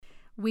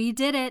We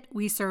did it.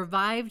 We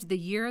survived the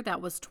year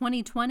that was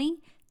 2020,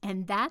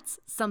 and that's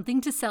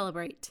something to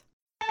celebrate.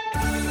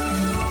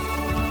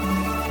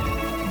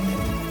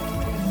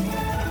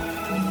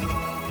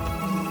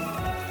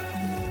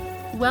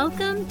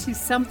 Welcome to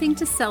Something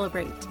to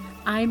Celebrate.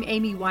 I'm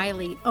Amy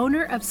Wiley,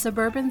 owner of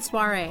Suburban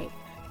Soiree.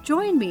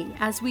 Join me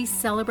as we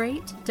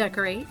celebrate,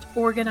 decorate,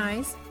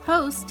 organize,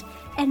 host,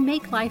 and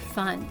make life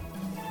fun.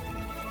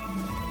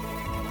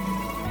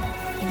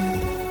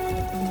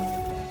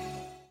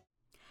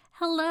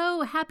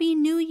 Hello, Happy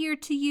New Year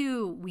to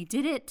you. We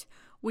did it.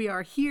 We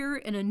are here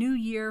in a new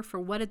year for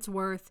what it's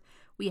worth.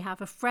 We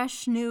have a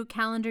fresh new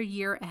calendar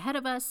year ahead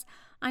of us.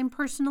 I'm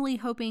personally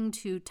hoping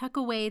to tuck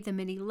away the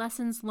many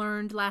lessons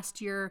learned last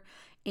year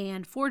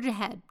and forge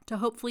ahead to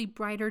hopefully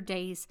brighter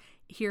days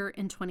here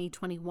in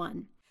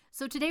 2021.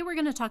 So today we're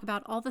going to talk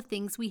about all the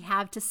things we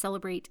have to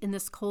celebrate in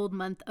this cold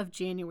month of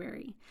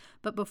January.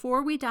 But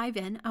before we dive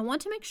in, I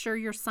want to make sure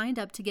you're signed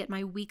up to get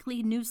my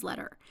weekly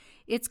newsletter.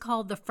 It's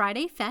called the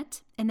Friday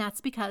Fete, and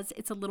that's because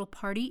it's a little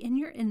party in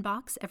your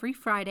inbox every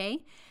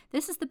Friday.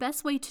 This is the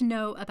best way to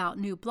know about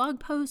new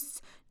blog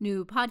posts,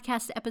 new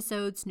podcast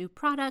episodes, new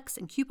products,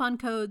 and coupon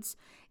codes.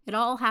 It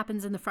all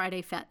happens in the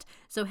Friday Fete.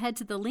 So head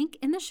to the link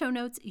in the show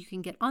notes. You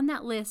can get on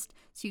that list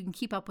so you can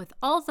keep up with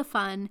all the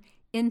fun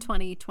in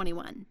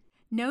 2021.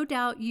 No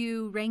doubt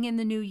you rang in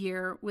the new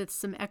year with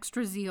some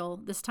extra zeal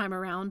this time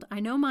around. I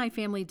know my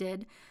family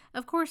did.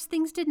 Of course,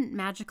 things didn't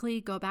magically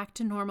go back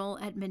to normal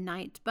at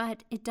midnight,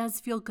 but it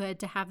does feel good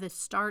to have the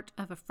start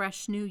of a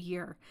fresh new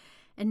year.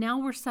 And now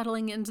we're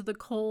settling into the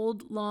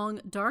cold, long,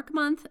 dark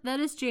month that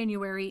is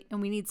January, and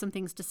we need some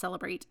things to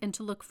celebrate and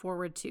to look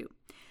forward to,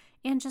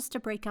 and just to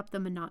break up the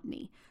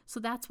monotony. So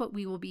that's what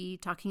we will be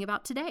talking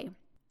about today.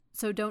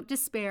 So don't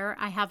despair.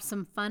 I have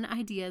some fun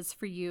ideas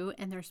for you,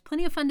 and there's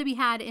plenty of fun to be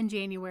had in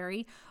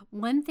January.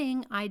 One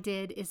thing I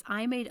did is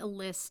I made a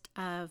list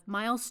of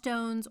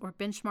milestones or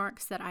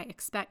benchmarks that I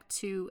expect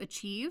to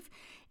achieve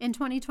in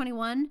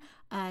 2021.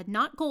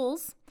 Not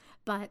goals,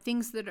 but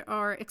things that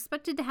are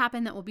expected to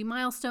happen that will be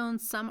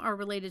milestones. Some are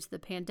related to the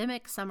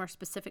pandemic, some are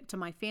specific to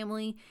my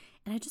family.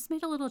 And I just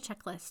made a little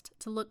checklist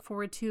to look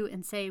forward to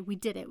and say, we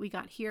did it. We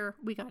got here,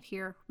 we got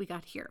here, we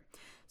got here.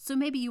 So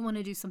maybe you want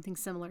to do something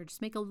similar.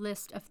 Just make a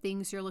list of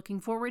things you're looking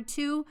forward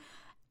to.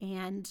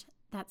 And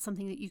that's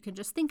something that you can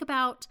just think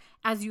about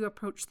as you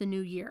approach the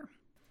new year.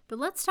 But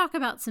let's talk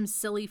about some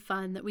silly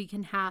fun that we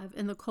can have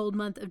in the cold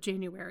month of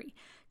January.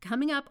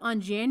 Coming up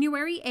on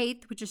January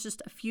 8th, which is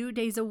just a few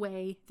days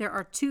away, there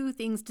are two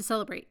things to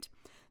celebrate.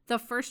 The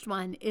first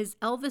one is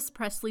Elvis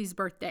Presley's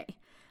birthday.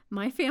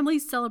 My family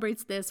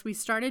celebrates this. We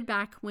started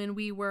back when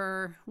we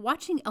were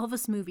watching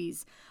Elvis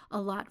movies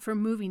a lot for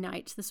movie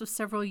night. This was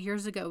several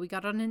years ago. We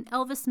got on an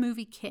Elvis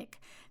movie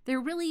kick.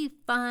 They're really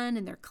fun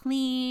and they're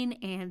clean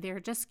and they're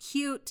just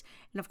cute.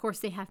 And of course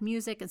they have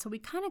music. And so we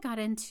kind of got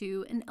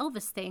into an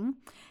Elvis thing.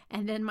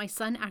 And then my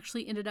son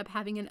actually ended up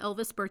having an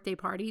Elvis birthday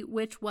party,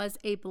 which was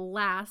a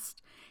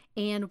blast.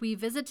 And we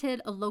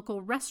visited a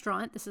local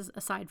restaurant. This is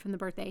aside from the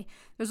birthday.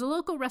 There's a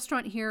local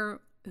restaurant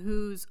here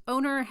whose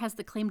owner has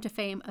the claim to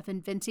fame of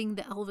inventing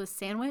the Elvis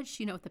sandwich,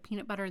 with the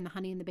peanut butter and the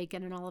honey and the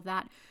bacon and all of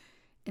that.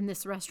 In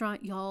this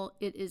restaurant, y'all,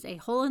 it is a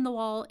hole in the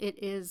wall.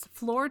 It is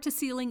floor to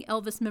ceiling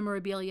Elvis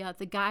memorabilia.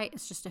 The guy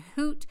is just a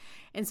hoot.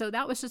 And so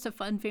that was just a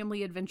fun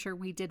family adventure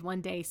we did one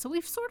day. So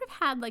we've sort of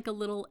had like a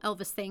little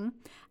Elvis thing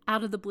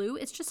out of the blue.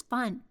 It's just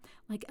fun.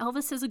 Like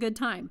Elvis is a good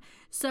time.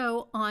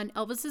 So on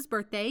Elvis's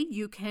birthday,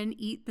 you can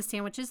eat the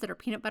sandwiches that are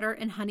peanut butter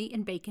and honey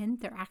and bacon.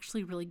 They're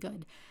actually really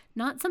good.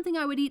 Not something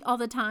I would eat all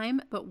the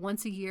time, but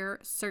once a year,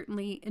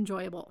 certainly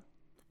enjoyable.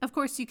 Of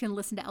course, you can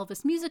listen to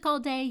Elvis music all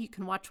day. You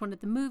can watch one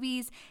of the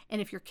movies. And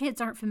if your kids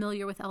aren't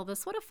familiar with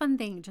Elvis, what a fun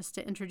thing just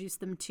to introduce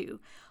them to.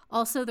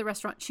 Also, the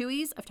restaurant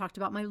Chuy's. I've talked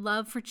about my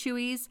love for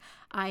Chuy's.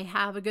 I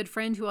have a good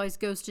friend who always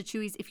goes to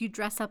Chuy's. If you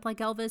dress up like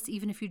Elvis,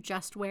 even if you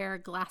just wear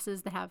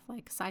glasses that have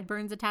like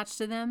sideburns attached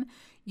to them,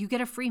 you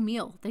get a free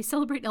meal. They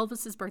celebrate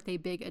Elvis's birthday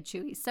big at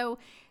Chuy's. So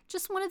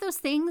just one of those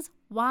things.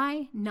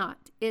 Why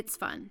not? It's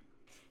fun.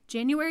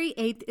 January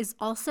 8th is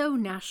also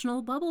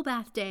National Bubble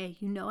Bath Day.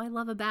 I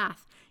love a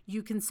bath.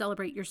 You can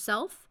celebrate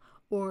yourself,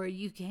 or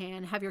you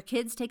can have your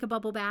kids take a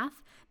bubble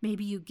bath.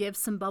 Maybe you give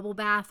some bubble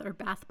bath or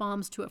bath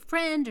bombs to a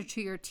friend or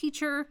to your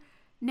teacher.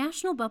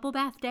 National Bubble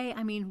Bath Day,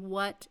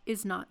 what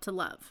is not to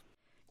love?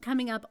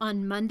 Coming up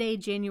on Monday,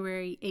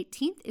 January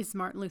 18th is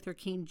Martin Luther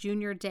King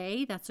Jr.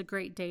 Day. That's a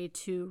great day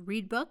to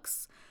read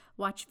books,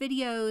 watch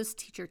videos,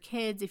 teach your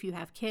kids if you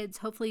have kids.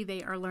 Hopefully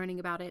they are learning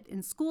about it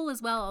in school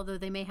as well, although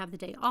they may have the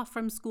day off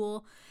from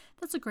school.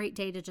 That's a great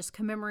day to just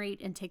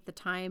commemorate and take the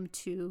time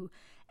to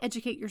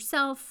educate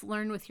yourself,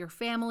 learn with your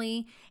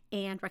family,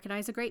 and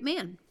recognize a great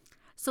man.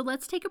 So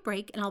let's take a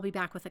break, and I'll be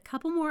back with a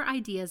couple more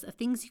ideas of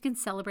things you can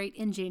celebrate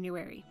in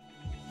January.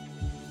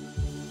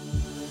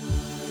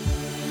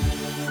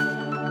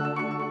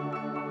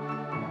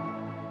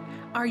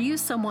 Are you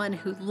someone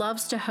who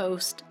loves to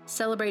host,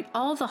 celebrate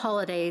all the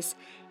holidays,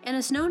 and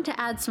is known to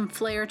add some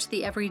flair to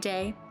the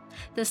everyday?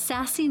 The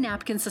Sassy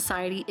Napkin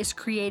Society is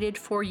created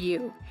for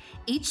you.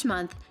 Each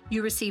month,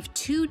 you receive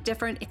 2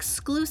 different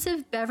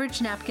exclusive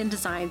beverage napkin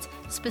designs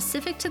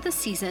specific to the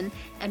season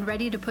and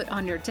ready to put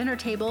on your dinner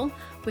table,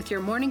 with your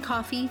morning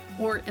coffee,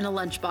 or in a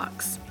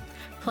lunchbox.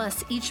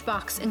 Plus, each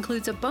box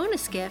includes a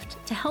bonus gift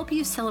to help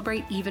you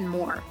celebrate even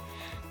more.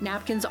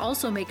 Napkins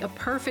also make a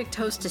perfect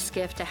hostess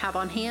gift to have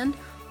on hand,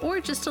 or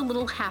just a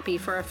little happy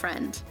for a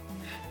friend.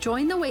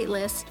 Join the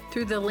waitlist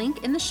through the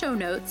link in the show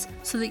notes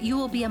so that you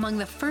will be among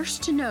the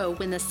first to know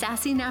when the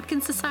Sassy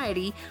Napkin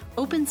Society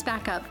opens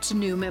back up to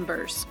new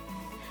members.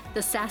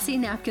 The Sassy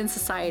Napkin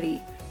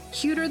Society,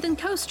 cuter than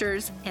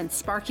coasters and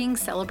sparking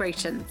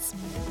celebrations.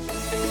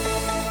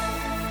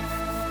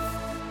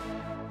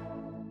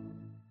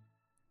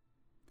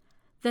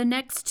 The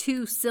next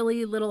 2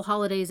 silly little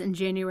holidays in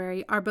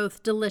January are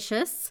both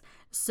delicious,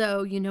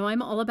 so you know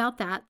I'm all about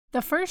that.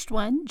 The first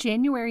one,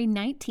 January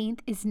 19th,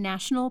 is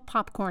National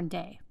Popcorn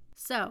Day.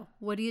 So,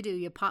 what do?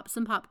 You pop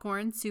some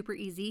popcorn, super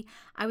easy.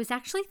 I was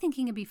actually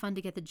thinking it'd be fun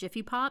to get the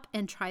Jiffy Pop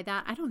and try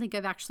that. I don't think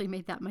I've actually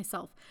made that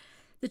myself.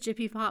 The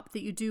Jiffy Pop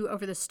that you do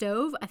over the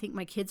stove, I think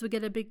my kids would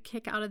get a big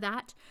kick out of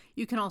that.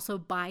 You can also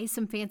buy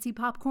some fancy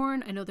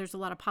popcorn. I know there's a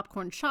lot of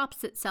popcorn shops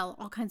that sell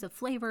all kinds of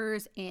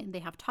flavors and they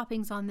have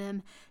toppings on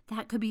them.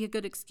 That could be a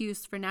good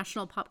excuse for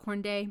National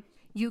Popcorn Day.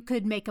 You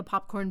could make a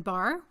popcorn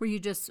bar where you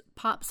just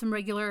pop some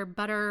regular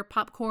butter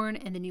popcorn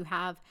and then you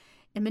have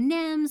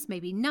M&Ms,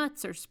 maybe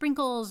nuts or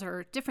sprinkles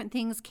or different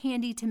things,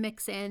 candy to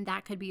mix in.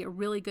 That could be a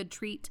really good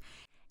treat.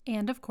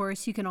 And of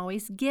course, you can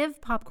always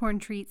give popcorn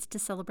treats to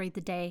celebrate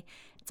the day.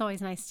 It's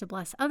always nice to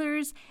bless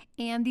others,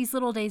 and these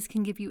little days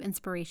can give you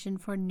inspiration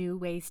for new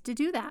ways to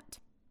do that.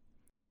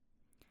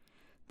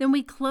 Then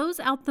we close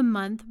out the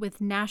month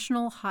with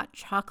National Hot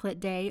Chocolate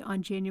Day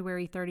on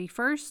January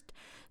 31st.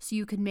 So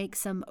you can make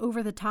some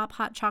over-the-top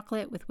hot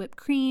chocolate with whipped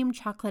cream,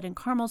 chocolate and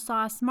caramel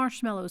sauce,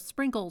 marshmallows,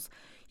 sprinkles.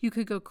 You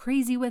could go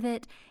crazy with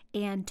it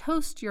and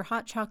toast your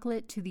hot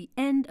chocolate to the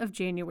end of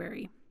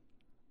January.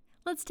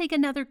 Let's take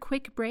another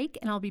quick break,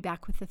 and I'll be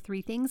back with the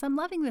 3 things I'm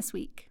loving this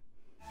week.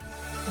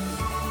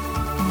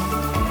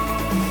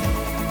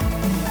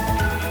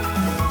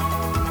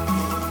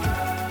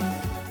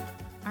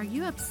 Are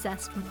you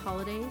obsessed with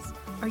holidays?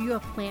 Are you a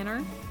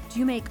planner? Do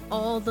you make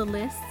all the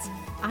lists?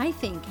 I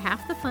think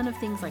half the fun of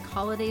things like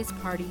holidays,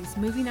 parties,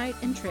 movie night,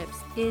 and trips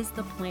is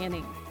the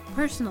planning.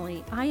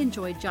 Personally, I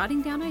enjoy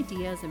jotting down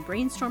ideas and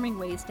brainstorming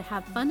ways to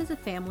have fun as a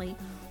family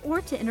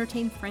or to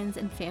entertain friends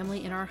and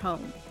family in our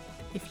home.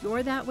 If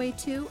you're that way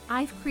too,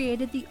 I've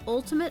created the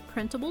ultimate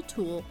printable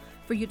tool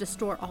for you to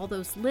store all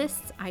those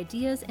lists,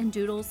 ideas, and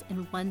doodles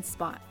in one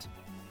spot.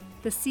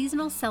 The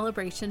Seasonal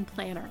Celebration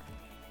Planner.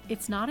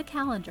 It's not a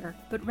calendar,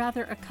 but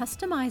rather a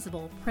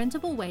customizable,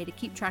 printable way to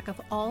keep track of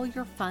all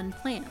your fun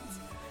plans.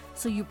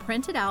 So you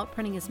print it out,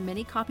 printing as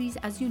many copies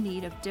as you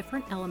need of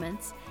different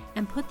elements,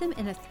 and put them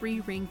in a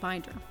 3-ring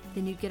binder.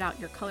 Then you get out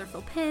your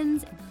colorful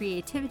pens and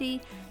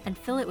creativity and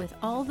fill it with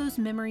all those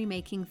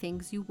memory-making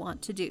things you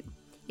want to do.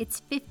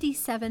 It's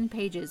 57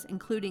 pages,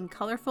 including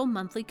colorful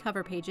monthly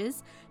cover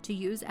pages to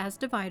use as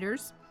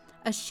dividers,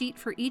 a sheet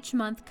for each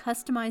month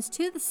customized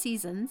to the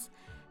seasons,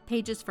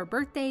 pages for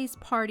birthdays,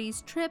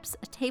 parties, trips,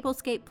 a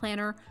tablescape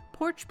planner,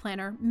 porch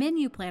planner,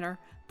 menu planner,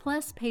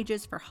 plus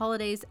pages for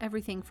holidays,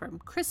 everything from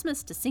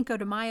Christmas to Cinco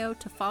de Mayo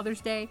to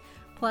Father's Day,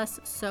 plus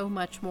so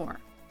much more.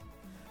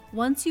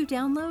 Once you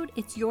download,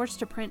 it's yours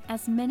to print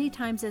as many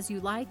times as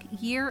you like,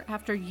 year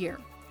after year.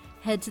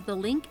 Head to the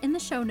link in the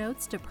show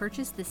notes to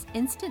purchase this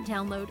instant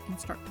download and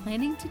start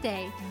planning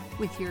today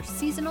with your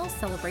Seasonal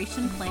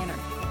Celebration Planner.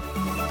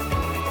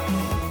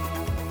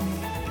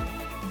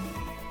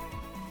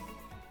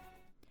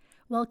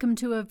 Welcome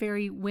to a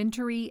very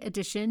wintry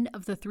edition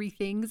of the 3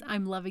 things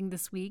I'm loving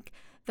this week.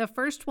 The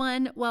first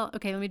one,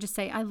 let me just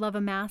say I love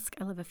a mask.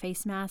 I love a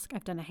face mask.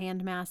 I've done a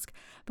hand mask.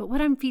 But what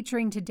I'm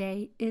featuring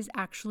today is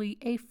actually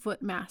a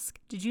foot mask.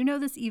 Did you know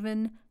this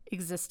even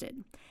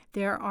existed?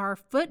 There are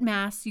foot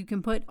masks you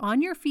can put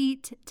on your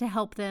feet to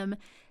help them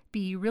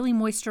be really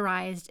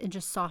moisturized and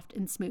just soft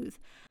and smooth.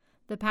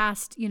 The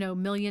past,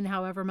 million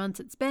however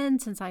months it's been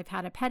since I've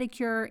had a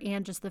pedicure,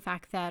 and just the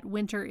fact that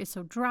winter is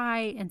so dry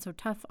and so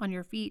tough on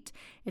your feet,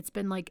 it's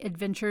been like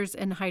adventures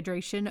in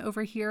hydration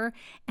over here,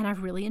 and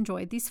I've really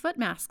enjoyed these foot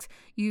masks.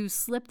 You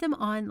slip them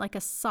on like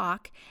a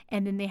sock,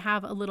 and then they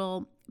have a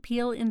little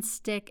peel and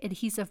stick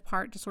adhesive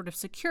part to sort of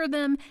secure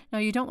them. Now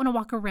you don't want to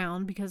walk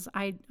around because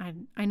I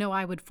know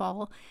I would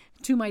fall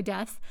to my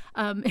death,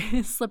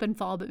 slip and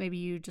fall, but maybe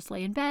you just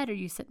lay in bed or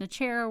you sit in a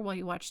chair while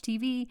you watch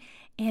TV,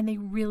 and they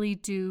really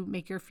do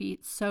make your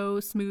feet so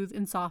smooth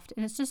and soft,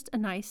 and it's just a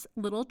nice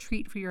little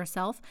treat for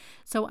yourself.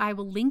 So I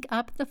will link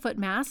up the foot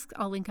mask.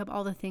 I'll link up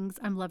all the things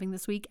I'm loving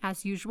this week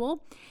as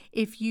usual.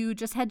 If you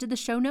just head to the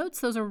show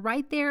notes, those are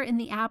right there in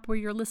the app where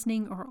you're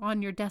listening, or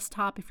on your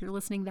desktop if you're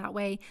listening that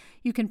way.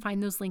 You can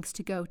find those links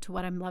to go to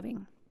what I'm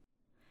loving.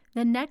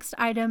 The next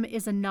item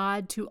is a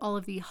nod to all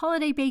of the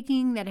holiday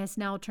baking that has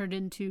now turned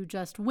into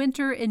just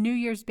winter and New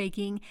Year's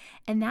baking,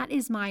 and that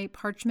is my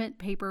parchment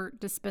paper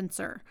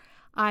dispenser.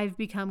 I've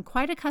become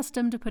quite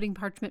accustomed to putting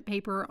parchment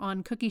paper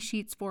on cookie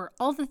sheets for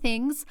all the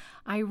things.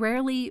 I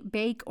rarely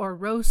bake or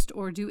roast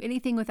or do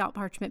anything without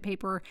parchment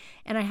paper,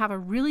 and I have a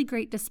really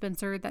great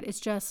dispenser that is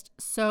just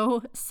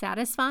so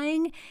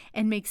satisfying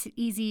and makes it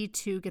easy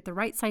to get the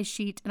right size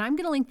sheet. And I'm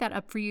going to link that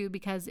up for you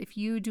because if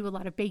you do a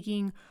lot of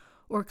baking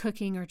or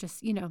cooking or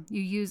just, you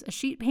use a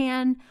sheet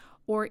pan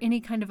or any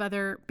kind of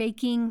other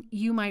baking,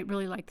 you might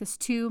really like this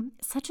too.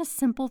 Such a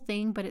simple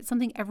thing, but it's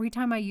something every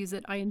time I use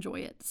it, I enjoy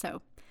it.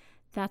 So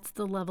that's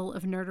the level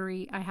of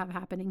nerdery I have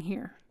happening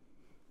here.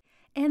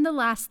 And the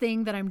last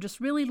thing that I'm just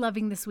really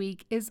loving this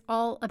week is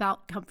all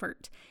about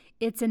comfort.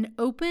 It's an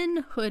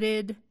open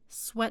hooded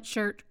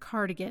sweatshirt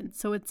cardigan.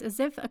 So it's as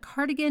if a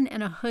cardigan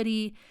and a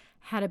hoodie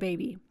had a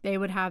baby. They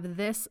would have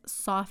this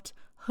soft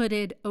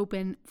hooded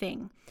open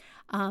thing.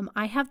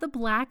 I have the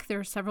black. There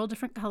are several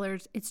different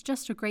colors. It's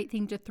just a great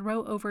thing to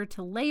throw over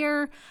to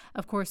layer.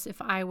 Of course,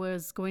 if I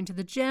was going to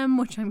the gym,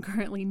 which I'm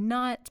currently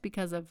not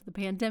because of the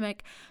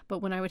pandemic, but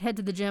when I would head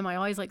to the gym, I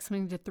always like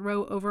something to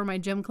throw over my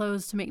gym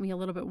clothes to make me a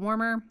little bit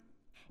warmer.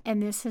 And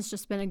this has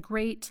just been a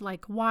great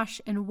wash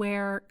and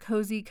wear,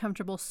 cozy,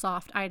 comfortable,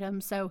 soft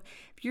item. So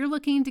if you're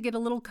looking to get a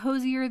little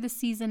cozier this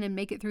season and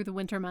make it through the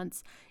winter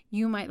months,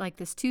 you might like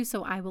this too.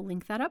 So I will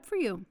link that up for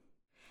you.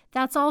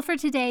 That's all for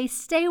today.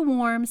 Stay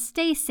warm,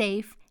 stay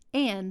safe,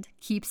 and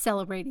keep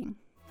celebrating.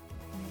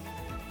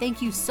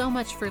 Thank you so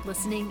much for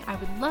listening. I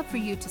would love for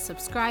you to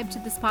subscribe to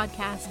this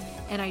podcast,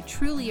 and I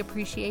truly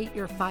appreciate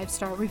your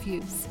 5-star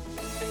reviews.